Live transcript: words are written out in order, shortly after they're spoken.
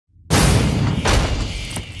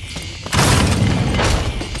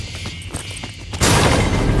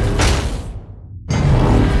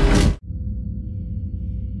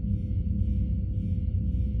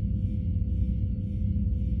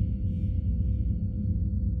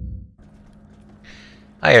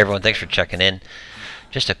Hi everyone, thanks for checking in.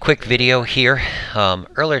 Just a quick video here.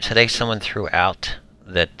 Earlier today someone threw out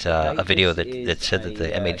that a video that said that the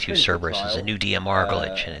M82 Cerberus is a new DMR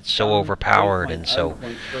glitch and it's so overpowered, and so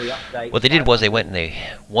what they did was they went and they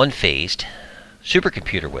one-phased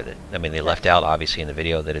supercomputer with it. I mean, they left out obviously in the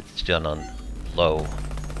video that it's done on low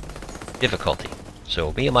difficulty.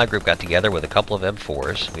 So me and my group got together with a couple of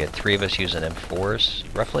M4s. We had 3 of us using M4s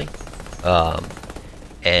roughly.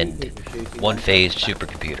 And one-phased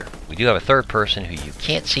supercomputer. We do have a third person who you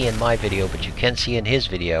can't see in my video, but you can see in his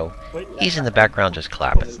video. He's in the background just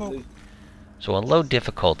clapping. So on low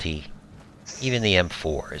difficulty, even the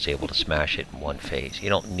M4 is able to smash it in one phase. You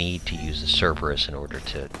don't need to use the Cerberus in order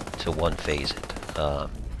to one-phase it.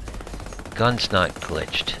 Gun's not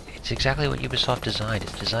glitched. It's exactly what Ubisoft designed.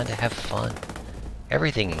 It's designed to have fun.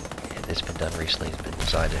 Everything that's been done recently has been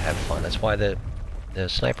designed to have fun. That's why the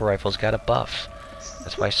sniper rifle's got a buff.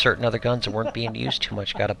 That's why certain other guns that weren't being used too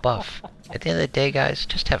much got a buff. At the end of the day, guys,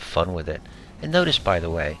 just have fun with it. And notice, by the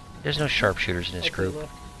way, there's no sharpshooters in this group.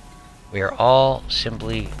 We are all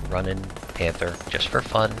simply running Panther just for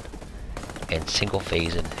fun and single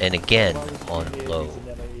phasing, and again, on low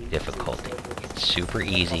difficulty. It's super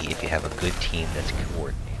easy if you have a good team that's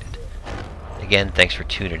coordinated. Again, thanks for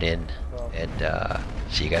tuning in, and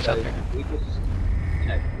see you guys out there.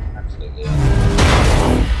 Absolutely.